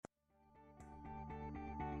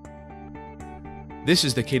This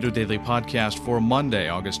is the Cato Daily Podcast for Monday,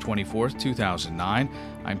 August 24th, 2009.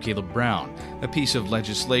 I'm Caleb Brown. A piece of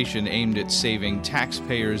legislation aimed at saving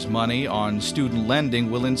taxpayers' money on student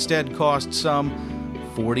lending will instead cost some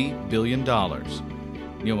 $40 billion.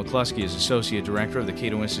 Neil McCluskey is Associate Director of the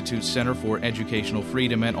Cato Institute Center for Educational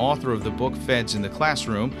Freedom and author of the book Feds in the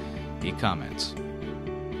Classroom. He comments.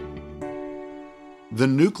 The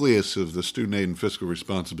nucleus of the Student Aid and Fiscal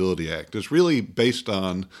Responsibility Act is really based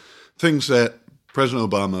on things that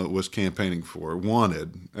President Obama was campaigning for,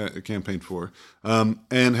 campaigned for,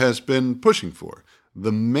 and has been pushing for.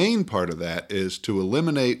 The main part of that is to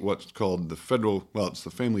eliminate what's called the it's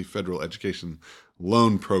the Family Federal Education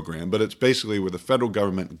Loan Program, but it's basically where the federal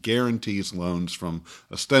government guarantees loans from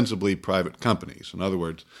ostensibly private companies. In other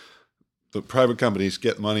words, the private companies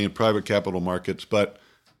get money in private capital markets, but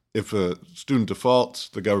if a student defaults,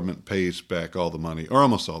 the government pays back all the money, or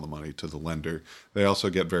almost all the money, to the lender. They also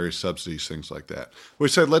get various subsidies, things like that. We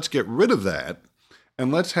said, let's get rid of that,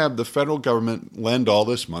 and let's have the federal government lend all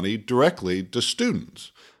this money directly to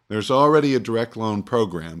students. There's already a direct loan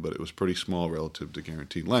program, but it was pretty small relative to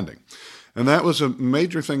guaranteed lending. And that was a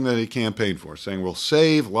major thing that he campaigned for, saying we'll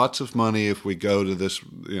save lots of money if we go to this,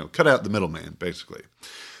 cut out the middleman, basically.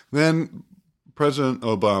 Then President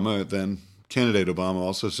Obama, Candidate Obama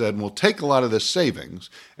also said, we'll take a lot of this savings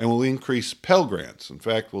and we'll increase Pell Grants. In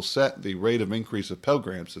fact, we'll set the rate of increase of Pell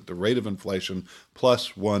Grants at the rate of inflation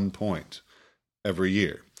plus 1 point every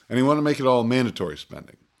year. And he wanted to make it all mandatory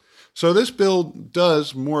spending. So this bill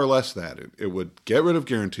does more or less that. It would get rid of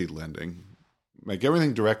guaranteed lending, make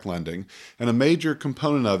everything direct lending, and a major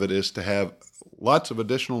component of it is to have lots of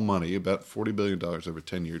additional money, about $40 billion over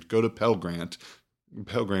 10 years, go to Pell Grants,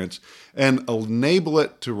 and enable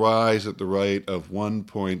it to rise at the rate of 1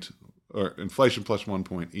 point, or inflation plus 1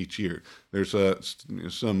 point each year. There's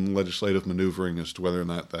some legislative maneuvering as to whether or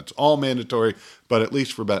not that's all mandatory, but at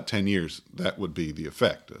least for about 10 years, that would be the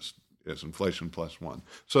effect, as inflation plus 1.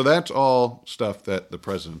 So that's all stuff that the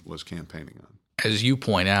president was campaigning on. As you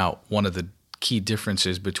point out, one of the key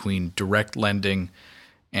differences between direct lending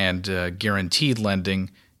and guaranteed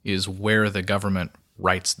lending is where the government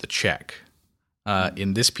writes the check.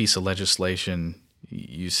 In this piece of legislation,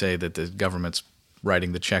 you say that the government's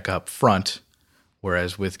writing the check up front,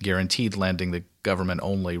 whereas with guaranteed lending, the government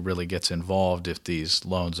only really gets involved if these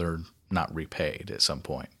loans are not repaid at some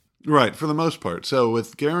point. Right, for the most part. So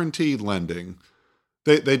with guaranteed lending,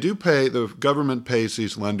 they do pay, the government pays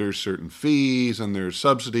these lenders certain fees and there's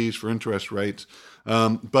subsidies for interest rates,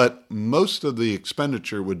 but most of the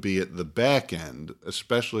expenditure would be at the back end,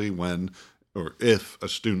 especially when or if a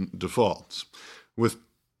student defaults. With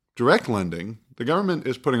direct lending, the government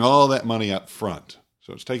is putting all that money up front.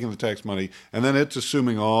 So it's taking the tax money, and then it's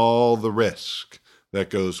assuming all the risk that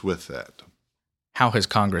goes with that. How has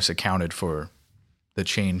Congress accounted for the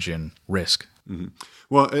change in risk? Mm-hmm.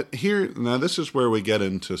 Well, now this is where we get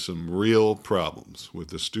into some real problems with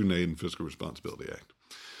the Student Aid and Fiscal Responsibility Act.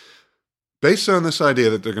 Based on this idea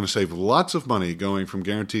that they're going to save lots of money going from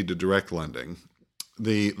guaranteed to direct lending,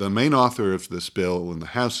 the main author of this bill in the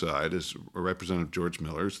House side is Representative George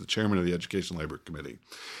Miller, who's the chairman of the Education Labor Committee.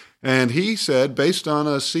 And he said, based on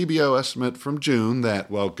a CBO estimate from June, that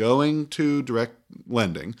while going to direct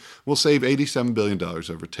lending will save $87 billion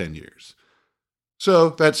over 10 years. So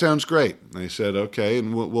that sounds great. And they said, okay,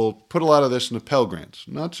 and we'll put a lot of this into Pell Grants.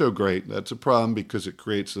 Not so great. That's a problem because it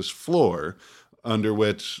creates this floor under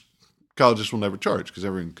which colleges will never charge because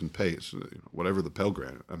everyone can pay whatever the Pell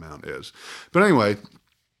Grant amount is. But anyway,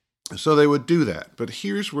 so they would do that. But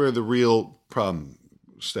here's where the real problem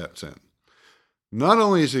steps in. Not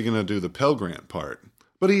only is he going to do the Pell Grant part,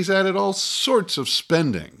 but he's added all sorts of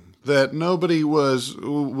spending that nobody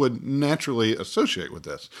would naturally associate with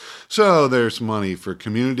this. So there's money for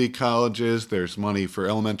community colleges, there's money for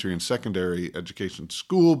elementary and secondary education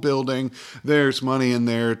school building, there's money in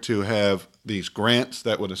there to have these grants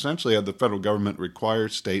that would essentially have the federal government require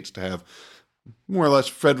states to have more or less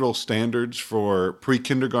federal standards for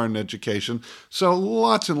pre-kindergarten education. So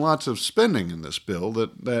lots and lots of spending in this bill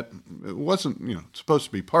that wasn't supposed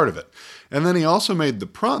to be part of it. And then he also made the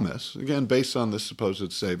promise, again based on this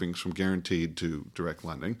supposed savings from guaranteed to direct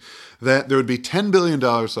lending, that there would be $10 billion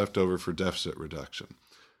left over for deficit reduction.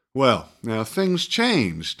 Well, now things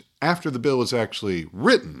changed after the bill was actually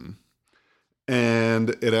written,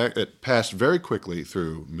 and it passed very quickly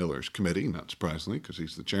through Miller's committee, not surprisingly, because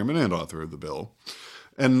he's the chairman and author of the bill.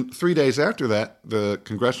 And 3 days after that, the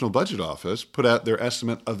Congressional Budget Office put out their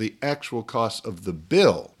estimate of the actual cost of the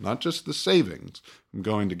bill, not just the savings from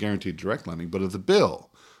going to guaranteed direct lending, but of the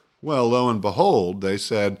bill. Well, lo and behold, they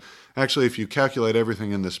said, actually, if you calculate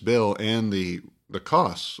everything in this bill and the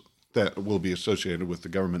costs that will be associated with the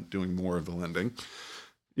government doing more of the lending,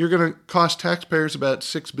 you're going to cost taxpayers about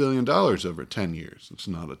 $6 billion over 10 years. It's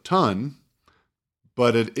not a ton,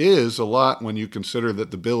 but it is a lot when you consider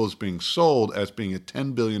that the bill is being sold as being a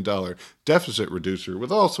 $10 billion deficit reducer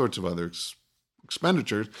with all sorts of other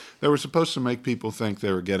expenditures that were supposed to make people think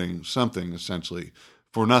they were getting something essentially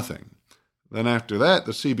for nothing. Then after that,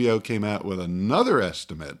 the CBO came out with another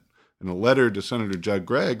estimate. In a letter to Senator Judd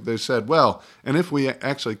Gregg, they said, well, and if we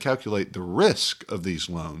actually calculate the risk of these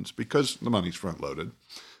loans, because the money's front-loaded,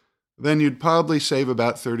 then you'd probably save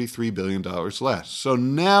about $33 billion less. So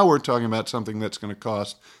now we're talking about something that's going to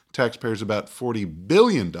cost taxpayers about $40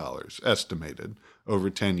 billion estimated over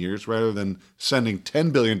 10 years, rather than sending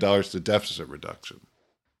 $10 billion to deficit reduction.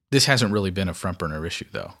 This hasn't really been a front-burner issue,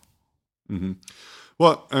 though. Mm-hmm.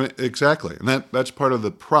 Well, I mean, exactly. And that's part of the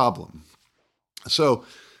problem. So,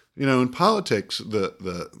 in politics,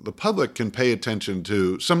 the public can pay attention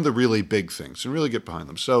to some of the really big things and really get behind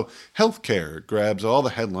them. So healthcare grabs all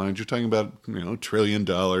the headlines. You're talking about, $1 trillion,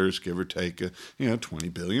 give or take,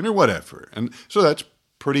 $20 billion or whatever. And so that's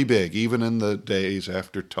pretty big, even in the days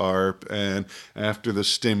after TARP and after the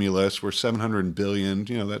stimulus, where $700 billion,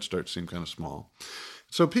 that starts to seem kind of small.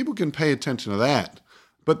 So people can pay attention to that.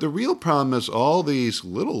 But the real problem is all these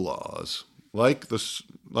little laws, like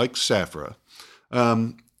SAFRA,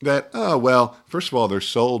 first of all, they're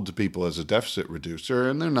sold to people as a deficit reducer,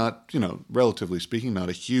 and they're not, relatively speaking, not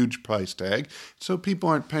a huge price tag, so people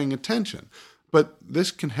aren't paying attention. But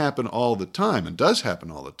this can happen all the time, and does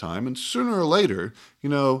happen all the time, and sooner or later,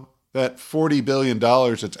 that $40 billion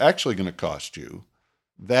it's actually going to cost you,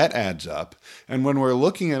 that adds up. And when we're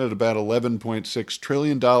looking at it about $11.6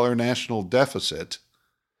 trillion national deficit,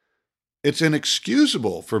 it's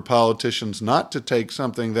inexcusable for politicians not to take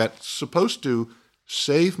something that's supposed to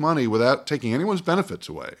save money without taking anyone's benefits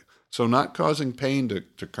away, so not causing pain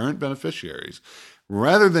to current beneficiaries,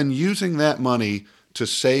 rather than using that money to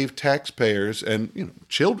save taxpayers and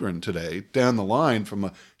children today down the line from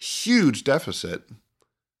a huge deficit.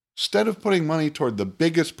 Instead of putting money toward the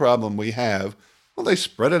biggest problem we have, well, they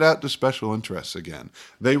spread it out to special interests again.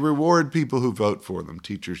 They reward people who vote for them,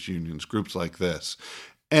 teachers' unions, groups like this.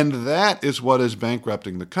 And that is what is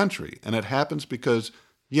bankrupting the country. And it happens because,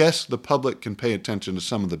 yes, the public can pay attention to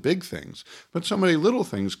some of the big things, but so many little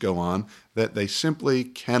things go on that they simply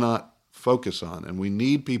cannot focus on. And we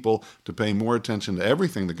need people to pay more attention to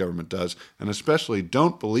everything the government does, and especially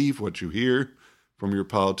don't believe what you hear from your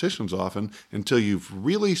politicians often until you've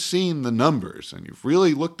really seen the numbers and you've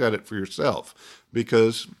really looked at it for yourself,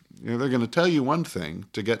 because they're going to tell you one thing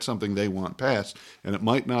to get something they want passed, and it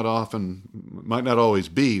might not always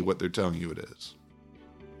be what they're telling you it is.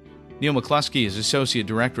 Neil McCluskey is Associate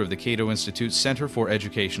Director of the Cato Institute's Center for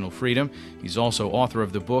Educational Freedom. He's also author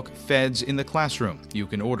of the book Feds in the Classroom. You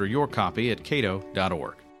can order your copy at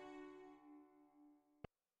cato.org.